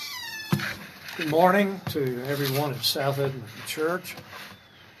Good morning to everyone at South Edmonton Church.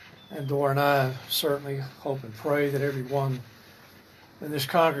 And Dora and I certainly hope and pray that everyone in this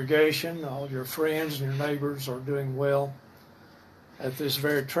congregation, all your friends and your neighbors are doing well at this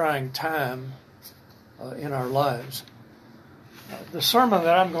very trying time in our lives. The sermon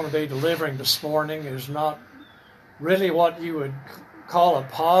that I'm going to be delivering this morning is not really what you would call a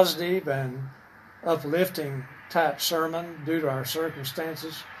positive and uplifting type sermon due to our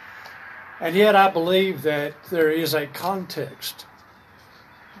circumstances. And yet I believe that there is a context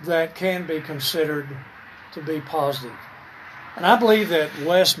that can be considered to be positive. And I believe that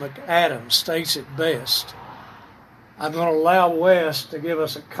Wes McAdams states it best. I'm going to allow Wes to give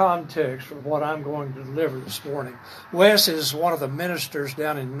us a context for what I'm going to deliver this morning. Wes is one of the ministers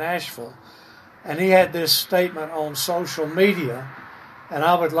down in Nashville, and he had this statement on social media, and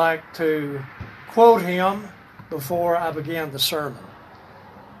I would like to quote him before I begin the sermon.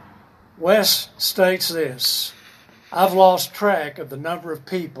 Wes states this: I've lost track of the number of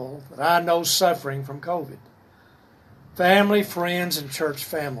people that I know suffering from COVID. Family, friends, and church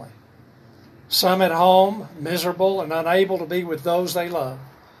family. Some at home, miserable and unable to be with those they love.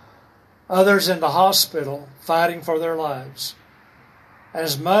 Others in the hospital, fighting for their lives.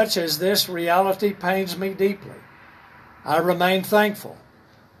 As much as this reality pains me deeply, I remain thankful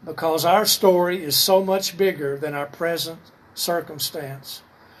because our story is so much bigger than our present circumstance.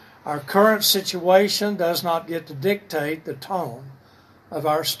 Our current situation does not get to dictate the tone of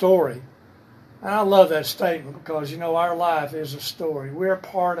our story. And I love that statement because, our life is a story. We're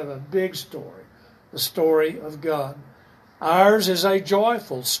part of a big story, the story of God. Ours is a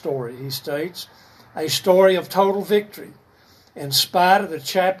joyful story, he states, a story of total victory. In spite of the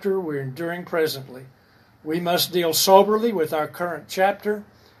chapter we're enduring presently, we must deal soberly with our current chapter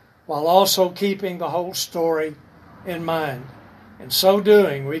while also keeping the whole story in mind. In so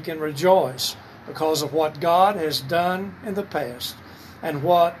doing, we can rejoice because of what God has done in the past and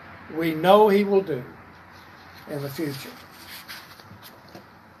what we know He will do in the future.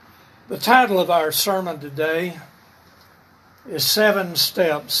 The title of our sermon today is 7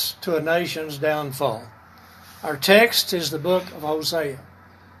 Steps to a Nation's Downfall. Our text is the book of Hosea.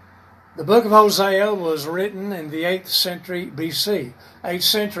 The book of Hosea was written in the 8th century BC, 8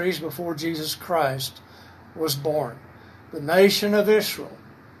 centuries before Jesus Christ was born. The nation of Israel,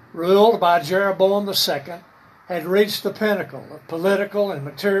 ruled by Jeroboam II, had reached the pinnacle of political and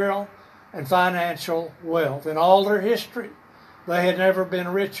material and financial wealth. In all their history, they had never been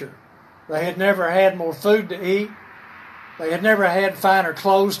richer. They had never had more food to eat. They had never had finer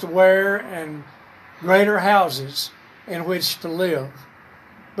clothes to wear and greater houses in which to live.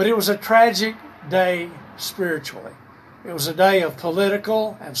 But it was a tragic day spiritually. It was a day of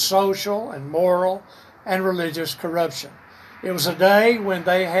political and social and moral and religious corruption. It was a day when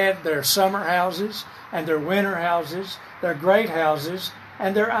they had their summer houses and their winter houses, their great houses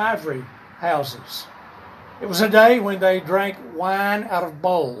and their ivory houses. It was a day when they drank wine out of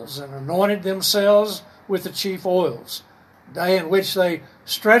bowls and anointed themselves with the chief oils. A day in which they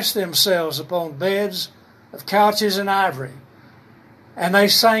stretched themselves upon beds of couches and ivory. And they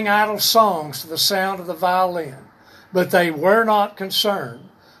sang idle songs to the sound of the violin. But they were not concerned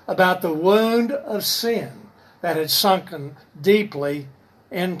about the wound of sin that had sunken deeply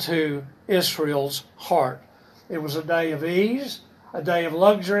into Israel's heart. It was a day of ease, a day of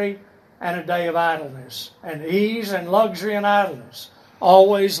luxury, and a day of idleness. And ease and luxury and idleness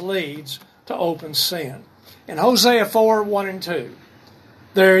always leads to open sin. In Hosea 4, 1 and 2,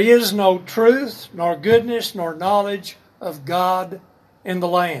 there is no truth, nor goodness, nor knowledge of God in the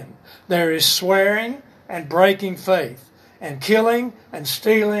land. There is swearing and breaking faith, and killing and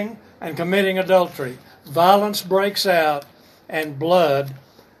stealing and committing adultery. Violence breaks out, and blood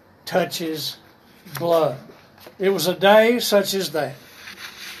touches blood. It was a day such as that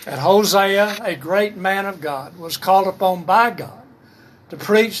Hosea, a great man of God, was called upon by God to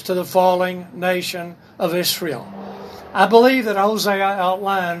preach to the falling nation of Israel. I believe that Hosea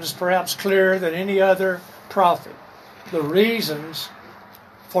outlines, perhaps clearer than any other prophet, the reasons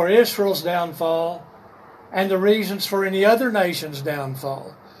for Israel's downfall and the reasons for any other nation's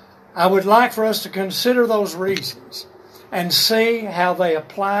downfall. I would like for us to consider those reasons and see how they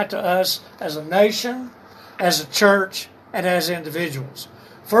apply to us as a nation, as a church, and as individuals.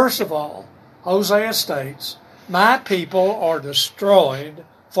 First of all, Hosea states, "My people are destroyed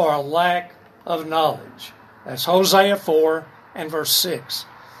for a lack of knowledge." That's Hosea 4 and verse 6.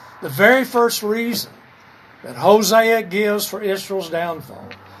 The very first reason that Hosea gives for Israel's downfall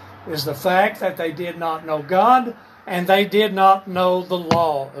is the fact that they did not know God and they did not know the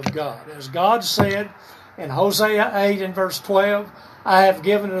law of God. As God said, In Hosea 8 and verse 12, I have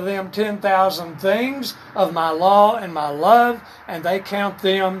given to them 10,000 things of my law and my love, and they count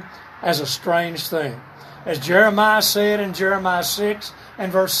them as a strange thing. As Jeremiah said in Jeremiah 6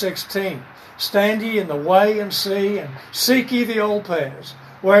 and verse 16, stand ye in the way and see, and seek ye the old paths,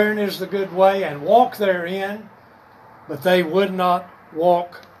 wherein is the good way, and walk therein. But they would not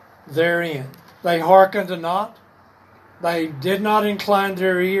walk therein. They hearkened not. They did not incline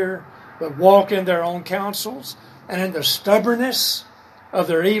their ear, but walk in their own counsels, and in the stubbornness of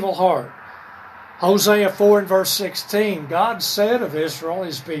their evil heart. Hosea 4 and verse 16, God said of Israel,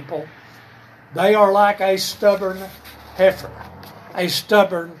 his people, they are like a stubborn heifer. A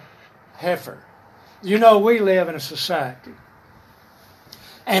stubborn heifer. You know, we live in a society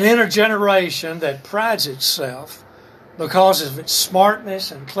and in a generation that prides itself because of its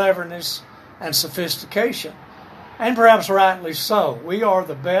smartness and cleverness and sophistication. And perhaps rightly so. We are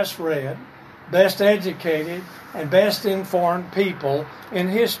the best read, best educated, and best informed people in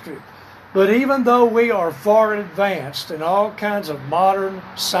history. But even though we are far advanced in all kinds of modern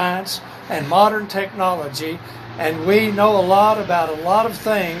science and modern technology, and we know a lot about a lot of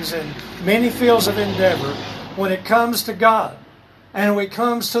things in many fields of endeavor, when it comes to God and when it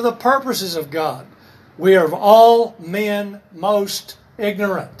comes to the purposes of God, we are of all men most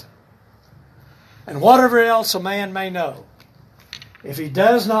ignorant. And whatever else a man may know, if he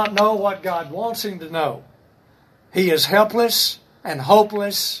does not know what God wants him to know, he is helpless and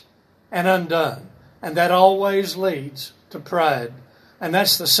hopeless and undone. And that always leads to pride. And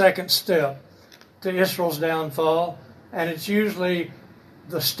that's the second step to Israel's downfall. And it's usually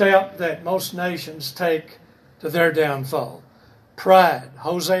the step that most nations take to their downfall. Pride.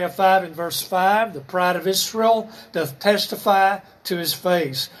 Hosea 5 and verse 5, the pride of Israel doth testify to his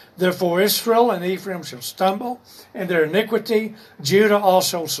face. Therefore Israel and Ephraim shall stumble in their iniquity. Judah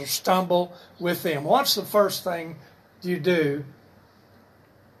also shall stumble with them. What's the first thing you do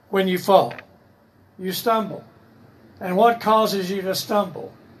when you fall? You stumble. And what causes you to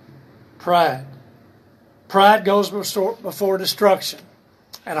stumble? Pride. Pride goes before destruction,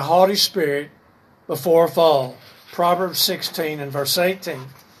 and a haughty spirit before a fall. Proverbs 16 and verse 18.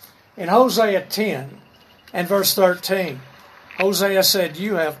 In Hosea 10 and verse 13, Hosea said,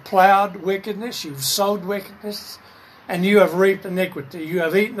 you have plowed wickedness, you've sowed wickedness, and you have reaped iniquity. You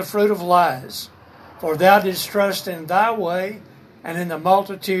have eaten the fruit of lies. For thou didst trust in thy way, and in the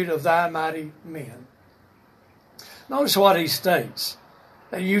multitude of thy mighty men. Notice what he states,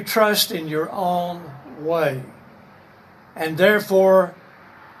 that you trust in your own way, and therefore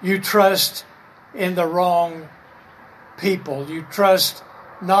you trust in the wrong people. You trust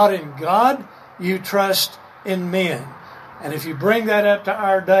not in God, you trust in men. And if you bring that up to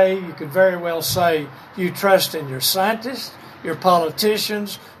our day, you could very well say you trust in your scientists, your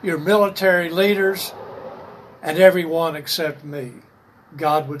politicians, your military leaders, and everyone except me,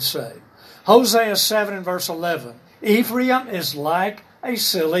 God would say. Hosea 7 and verse 11, Ephraim is like a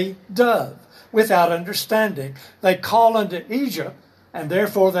silly dove, without understanding. They call unto Egypt, and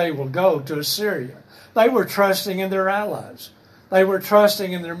therefore they will go to Assyria. They were trusting in their allies. They were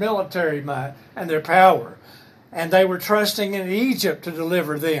trusting in their military might and their power. And they were trusting in Egypt to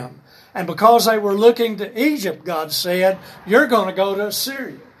deliver them. And because they were looking to Egypt, God said, you're going to go to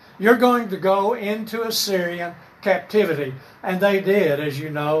Assyria. You're going to go into Assyrian captivity. And they did, as you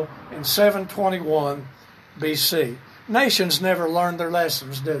know, in 721 BC. Nations never learned their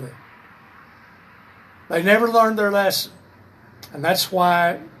lessons, do they? They never learned their lesson. And that's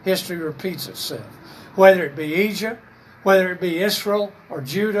why history repeats itself. Whether it be Egypt, whether it be Israel, or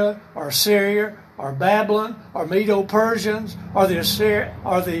Judah, or Syria, or Babylon, or Medo-Persians, or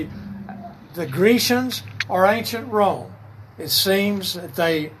the Grecians, or ancient Rome, it seems that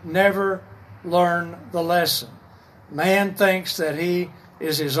they never learn the lesson. Man thinks that he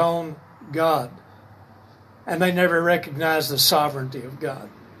is his own God, and they never recognize the sovereignty of God.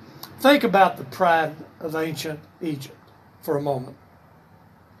 Think about the pride of ancient Egypt for a moment.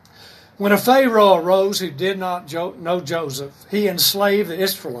 When a Pharaoh arose who did not know Joseph, he enslaved the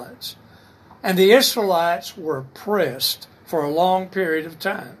Israelites. And the Israelites were oppressed for a long period of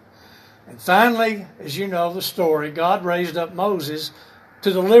time. And finally, as you know the story, God raised up Moses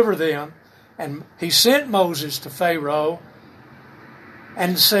to deliver them. And he sent Moses to Pharaoh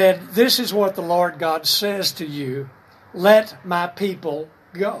and said, this is what the Lord God says to you, let my people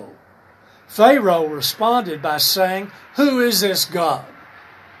go. Pharaoh responded by saying, who is this God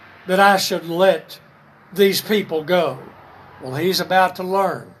that I should let these people go? Well, he's about to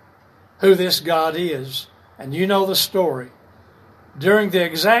learn who this God is. And you know the story. During the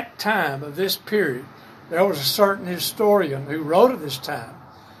exact time of this period, there was a certain historian who wrote of this time.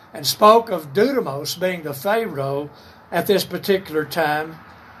 and spoke of Dudamos being the Pharaoh at this particular time,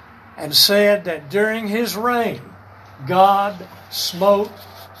 and said that during his reign, God smote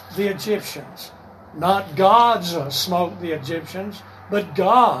the Egyptians. Not gods smote the Egyptians, but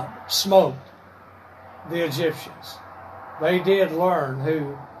God smote the Egyptians. They did learn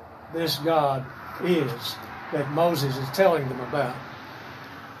who this God is that Moses is telling them about.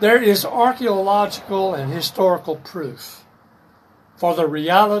 There is archaeological and historical proof for the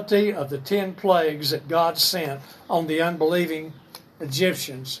reality of the 10 plagues that God sent on the unbelieving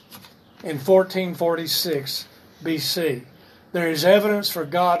Egyptians in 1446 BC. There is evidence for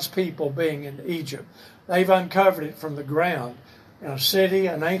God's people being in Egypt. They've uncovered it from the ground in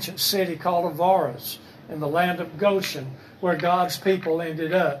an ancient city called Avaris in the land of Goshen, where God's people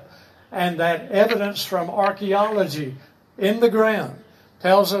ended up. And that evidence from archaeology in the ground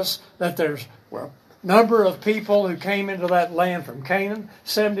tells us that there's a number of people who came into that land from Canaan,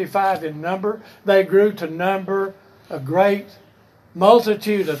 75 in number. They grew to number a great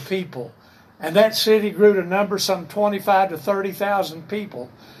multitude of people. And that city grew to number some 25 to 30,000 people.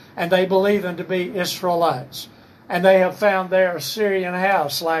 And they believe them to be Israelites. And they have found there a Syrian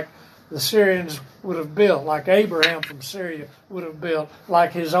house like the Syrians would have built, like Abraham from Syria would have built,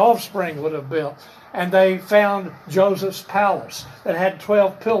 like his offspring would have built. And they found Joseph's palace that had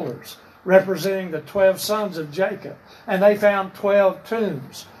 12 pillars representing the 12 sons of Jacob. And they found 12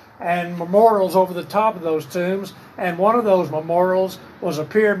 tombs and memorials over the top of those tombs. And one of those memorials was a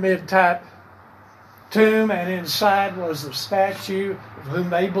pyramid-type tomb, and inside was the statue of whom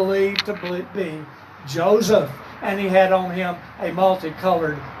they believed to be Joseph. And he had on him a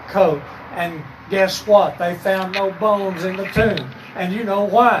multicolored coat. And guess what? They found no bones in the tomb. And you know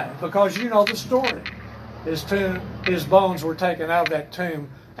why? Because you know the story. His bones were taken out of that tomb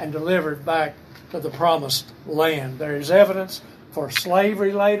and delivered back to the promised land. There is evidence for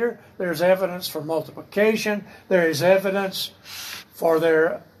slavery later. There's evidence for multiplication. There is evidence for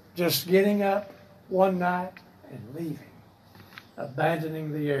their just getting up one night and leaving,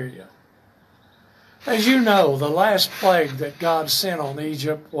 abandoning the area. As you know, the last plague that God sent on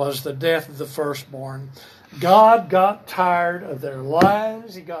Egypt was the death of the firstborn. God got tired of their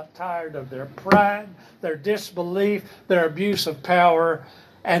lies. He got tired of their pride, their disbelief, their abuse of power,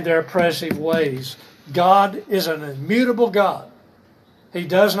 and their oppressive ways. God is an immutable God. He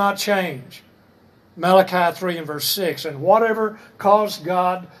does not change. Malachi 3 and verse 6. And whatever caused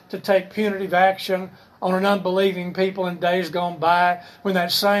God to take punitive action on an unbelieving people in days gone by, when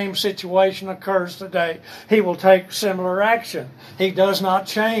that same situation occurs today, He will take similar action. He does not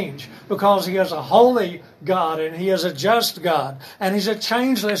change because He is a holy God and He is a just God and He's a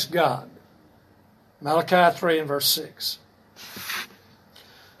changeless God. Malachi 3 and verse 6.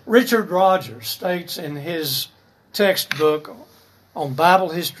 Richard Rogers states in his textbook on Bible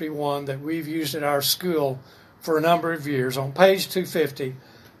History 1 that we've used at our school for a number of years, on page 250,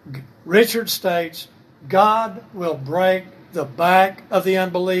 Richard states, God will break the back of the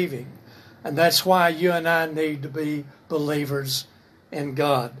unbelieving. And that's why you and I need to be believers in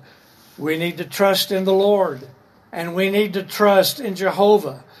God. We need to trust in the Lord. And we need to trust in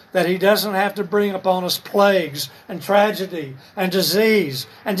Jehovah, that He doesn't have to bring upon us plagues and tragedy and disease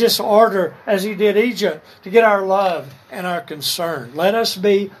and disorder as He did Egypt to get our love and our concern. Let us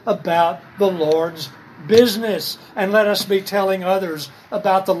be about the Lord's business, and let us be telling others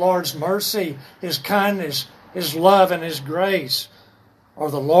about the Lord's mercy, His kindness, His love, and His grace.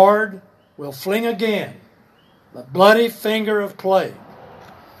 Or the Lord will fling again the bloody finger of plague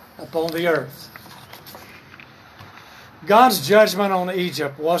upon the earth. God's judgment on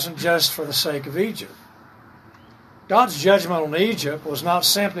Egypt wasn't just for the sake of Egypt. God's judgment on Egypt was not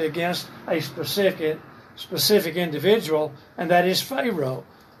simply against a specific individual, and that is Pharaoh.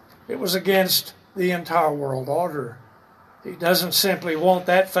 It was against the entire world order. He doesn't simply want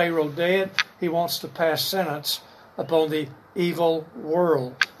that Pharaoh dead. He wants to pass sentence upon the evil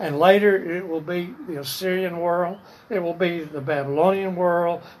world. And later it will be the Assyrian world, it will be the Babylonian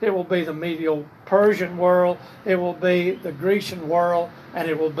world, it will be the Medo-Persian world, it will be the Grecian world, and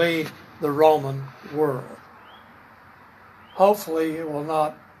it will be the Roman world. Hopefully it will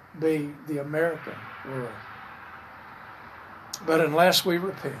not be the American world. But unless we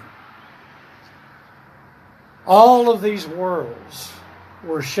repent, all of these worlds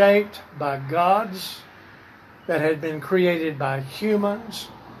were shaped by gods that had been created by humans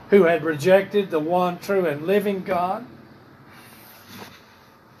who had rejected the one true and living God.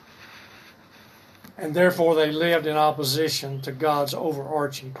 And therefore they lived in opposition to God's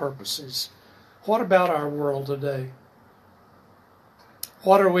overarching purposes. What about our world today?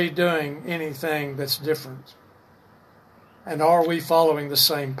 What are we doing anything that's different? And are we following the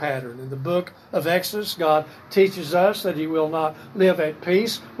same pattern? In the book of Exodus, God teaches us that He will not live at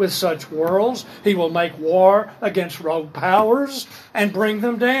peace with such worlds. He will make war against rogue powers and bring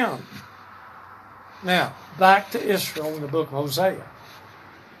them down. Now, back to Israel in the book of Hosea.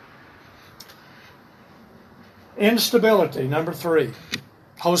 Instability, number 3.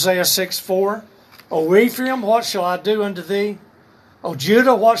 Hosea 6:4. O Ephraim, what shall I do unto thee? O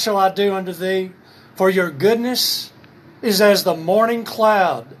Judah, what shall I do unto thee? For your goodness is as the morning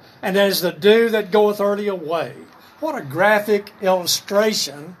cloud, and as the dew that goeth early away. What a graphic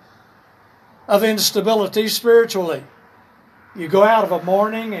illustration of instability spiritually. You go out of a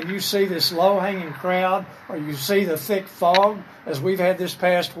morning and you see this low-hanging crowd, or you see the thick fog, as we've had this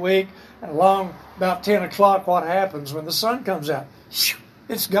past week, and along about 10 o'clock, what happens when the sun comes out?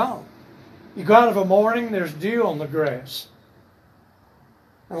 It's gone. You go out of a morning, there's dew on the grass.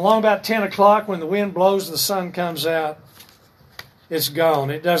 And along about 10 o'clock, when the wind blows, the sun comes out, it's gone.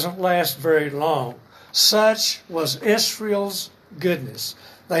 It doesn't last very long. Such was Israel's goodness.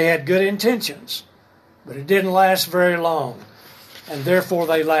 They had good intentions, but it didn't last very long. And therefore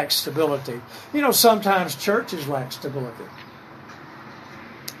they lacked stability. You know, sometimes churches lack stability.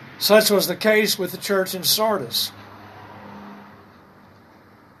 Such was the case with the church in Sardis.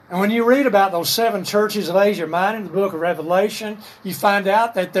 And when you read about those 7 churches of Asia Minor in the book of Revelation, you find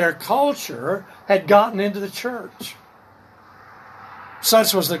out that their culture had gotten into the church.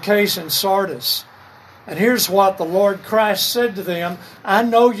 Such was the case in Sardis. And here's what the Lord Christ said to them: I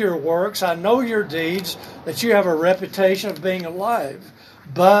know your works, I know your deeds, that you have a reputation of being alive,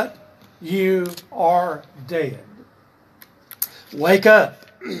 but you are dead. Wake up,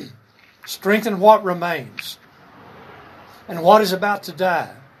 strengthen what remains, and what is about to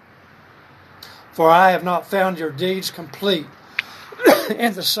die. For I have not found your deeds complete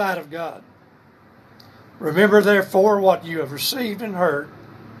in the sight of God. Remember therefore what you have received and heard.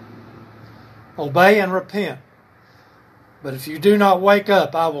 Obey and repent. But if you do not wake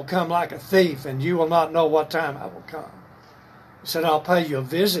up, I will come like a thief, and you will not know what time I will come. He said, I'll pay you a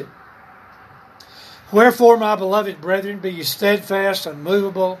visit. Wherefore, my beloved brethren, be ye steadfast,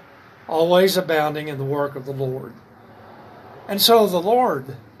 unmovable, always abounding in the work of the Lord. And so the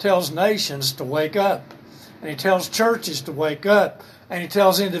Lord tells nations to wake up. And He tells churches to wake up. And He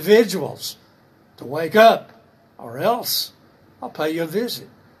tells individuals to wake up, or else I'll pay you a visit.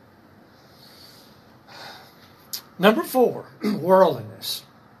 Number 4, worldliness.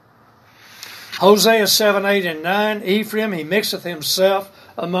 Hosea 7, 8, and 9. Ephraim, he mixeth himself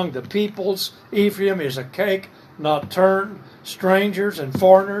among the peoples. Ephraim is a cake not turned. Strangers and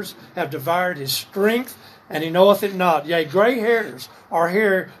foreigners have devoured his strength, and he knoweth it not. Yea, gray hairs are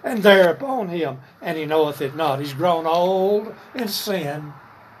here and there upon him, and he knoweth it not. He's grown old in sin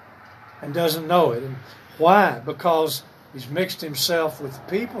and doesn't know it. And why? Because he's mixed himself with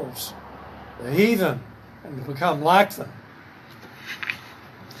the peoples, the heathen, and become like them.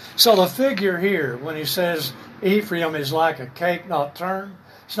 So the figure here, when he says Ephraim is like a cake not turned,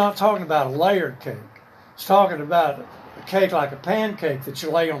 it's not talking about a layered cake. It's talking about a cake like a pancake that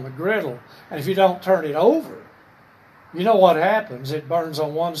you lay on the griddle, and if you don't turn it over, you know what happens. It burns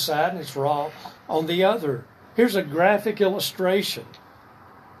on one side and it's raw on the other. Here's a graphic illustration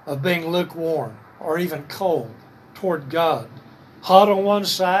of being lukewarm or even cold toward God. Hot on one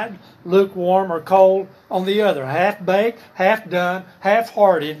side, lukewarm or cold on the other. Half-baked, half-done,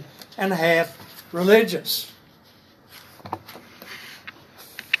 half-hearted, and half-religious.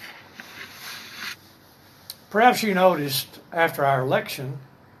 Perhaps you noticed after our election,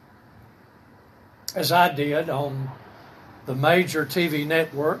 as I did on the major TV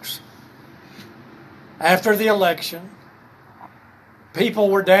networks, after the election, people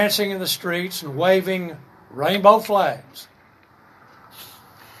were dancing in the streets and waving rainbow flags.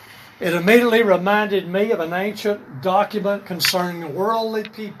 It immediately reminded me of an ancient document concerning worldly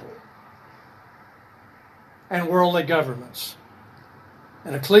people and worldly governments.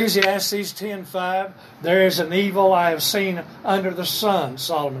 In Ecclesiastes 10:5, there is an evil I have seen under the sun,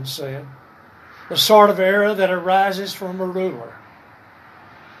 Solomon said, the sort of error that arises from a ruler.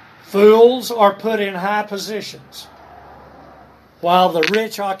 Fools are put in high positions, while the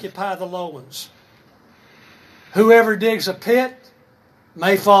rich occupy the low ones. Whoever digs a pit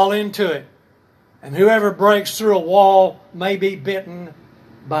may fall into it, and whoever breaks through a wall may be bitten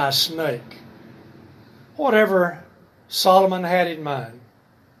by a snake. Whatever Solomon had in mind,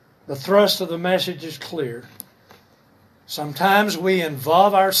 the thrust of the message is clear. Sometimes we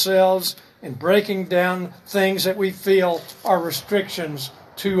involve ourselves in breaking down things that we feel are restrictions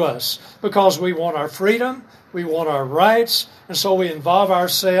to us because we want our freedom, we want our rights, and so we involve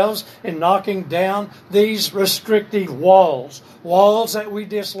ourselves in knocking down these restrictive walls, walls that we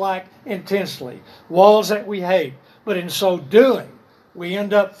dislike intensely, walls that we hate. But in so doing, we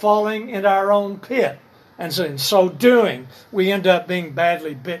end up falling into our own pit. And so in so doing, we end up being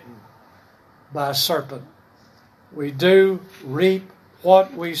badly bitten by a serpent. We do reap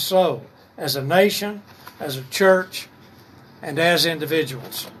what we sow as a nation, as a church, and as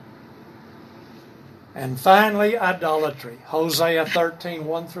individuals. And finally, idolatry. Hosea 13,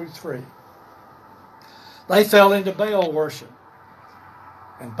 1 through 3. They fell into Baal worship.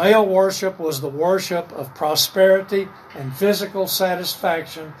 And Baal worship was the worship of prosperity and physical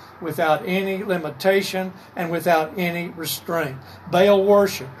satisfaction without any limitation and without any restraint. Baal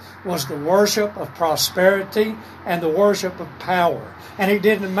worship was the worship of prosperity and the worship of power. And it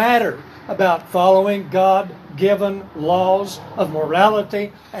didn't matter about following God-given laws of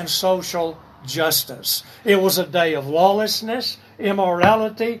morality and social justice. It was a day of lawlessness,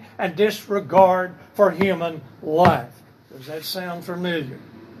 immorality, and disregard for human life. Does that sound familiar?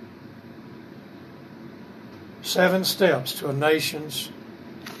 7 steps to a nation's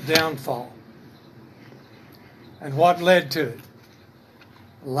downfall. And what led to it?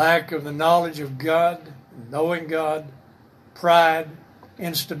 Lack of the knowledge of God, knowing God, pride,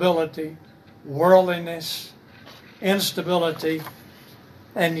 instability, worldliness, instability,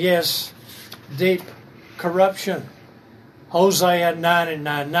 and yes, deep corruption. Hosea 9 and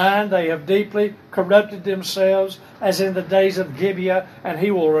 9, they have deeply corrupted themselves as in the days of Gibeah, and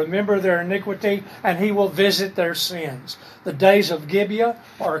he will remember their iniquity, and he will visit their sins. The days of Gibeah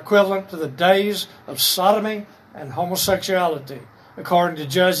are equivalent to the days of sodomy and homosexuality, according to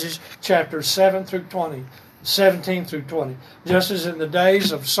Judges chapter 17 through 20. Just as in the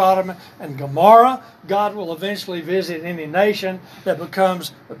days of Sodom and Gomorrah, God will eventually visit any nation that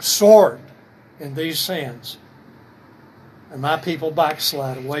becomes absorbed in these sins. And my people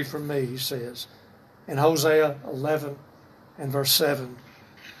backslide away from me, he says, in Hosea 11 and verse 7.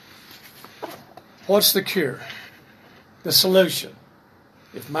 What's the cure? The solution.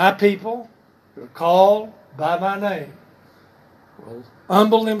 If my people who are called by my name will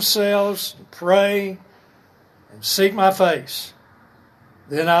humble themselves and pray and seek my face,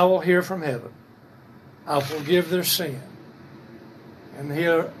 then I will hear from heaven. I'll forgive their sin and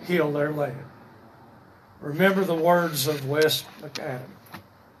heal their land. Remember the words of Wes McAdam.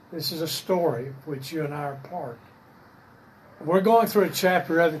 This is a story of which you and I are part. We're going through a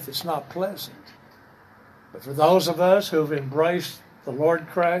chapter of it that's not pleasant. But for those of us who have embraced the Lord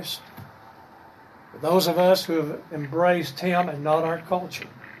Christ, for those of us who have embraced Him and not our culture,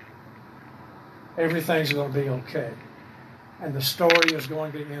 everything's going to be okay. And the story is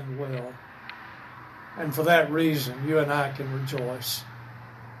going to end well. And for that reason, you and I can rejoice.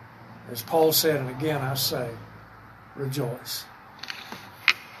 As Paul said, and again I say, rejoice.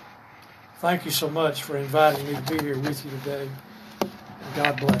 Thank you so much for inviting me to be here with you today. And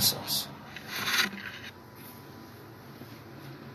God bless us.